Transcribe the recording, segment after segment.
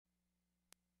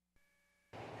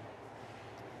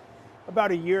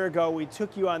About a year ago, we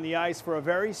took you on the ice for a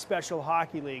very special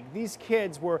hockey league. These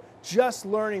kids were just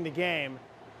learning the game.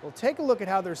 Well, take a look at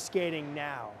how they're skating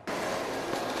now.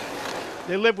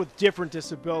 They live with different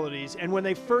disabilities, and when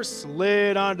they first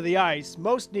slid onto the ice,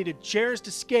 most needed chairs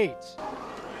to skate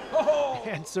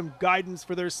and some guidance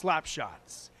for their slap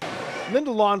shots.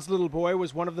 Linda Lawn's little boy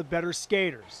was one of the better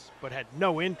skaters, but had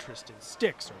no interest in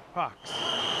sticks or pucks.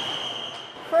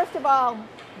 First of all,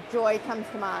 joy comes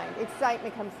to mind,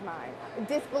 excitement comes to mind,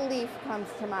 disbelief comes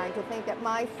to mind to think that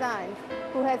my son,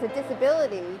 who has a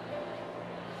disability,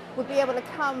 would be able to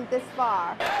come this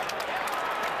far.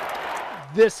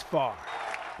 This far,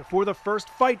 before the first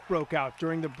fight broke out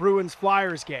during the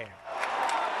Bruins-Flyers game.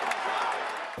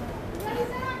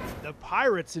 The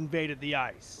Pirates invaded the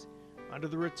ice. Under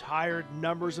the retired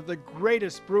numbers of the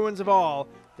greatest Bruins of all,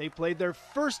 they played their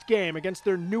first game against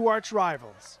their new arch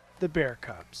rivals, the Bear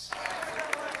Cubs.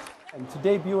 And to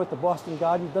debut at the Boston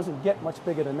Garden doesn't get much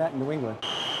bigger than that in New England.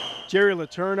 Jerry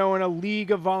Letourneau and a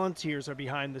league of volunteers are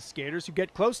behind the skaters who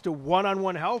get close to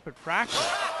one-on-one help at practice.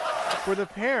 For the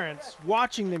parents,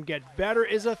 watching them get better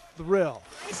is a thrill.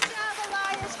 Nice job,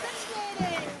 Elias. Good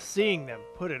skating. Seeing them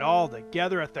put it all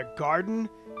together at the Garden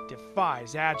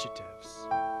defies adjectives.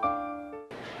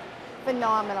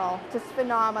 Phenomenal, just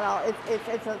phenomenal.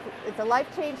 It's a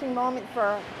life-changing moment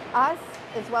for us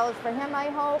as well as for him, I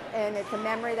hope, and it's a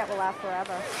memory that will last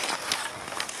forever.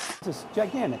 It's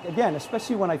gigantic. Again,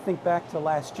 especially when I think back to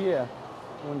last year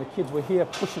when the kids were here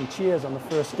pushing chairs on the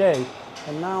first day,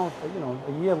 and now, you know,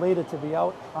 a year later to be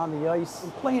out on the ice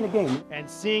and playing a game. And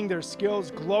seeing their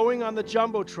skills glowing on the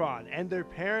Jumbotron and their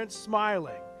parents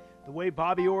smiling, the way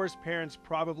Bobby Orr's parents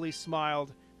probably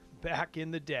smiled back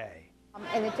in the day.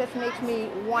 And it just makes me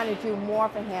want to do more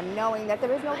for him, knowing that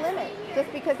there is no limit. Just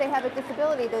because they have a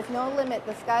disability, there's no limit.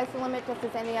 The sky's the limit, just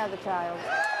as any other child.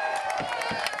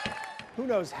 Who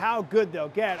knows how good they'll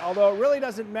get, although it really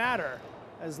doesn't matter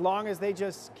as long as they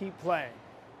just keep playing.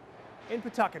 In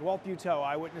Pawtucket, Walt Buteau,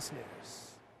 Eyewitness News.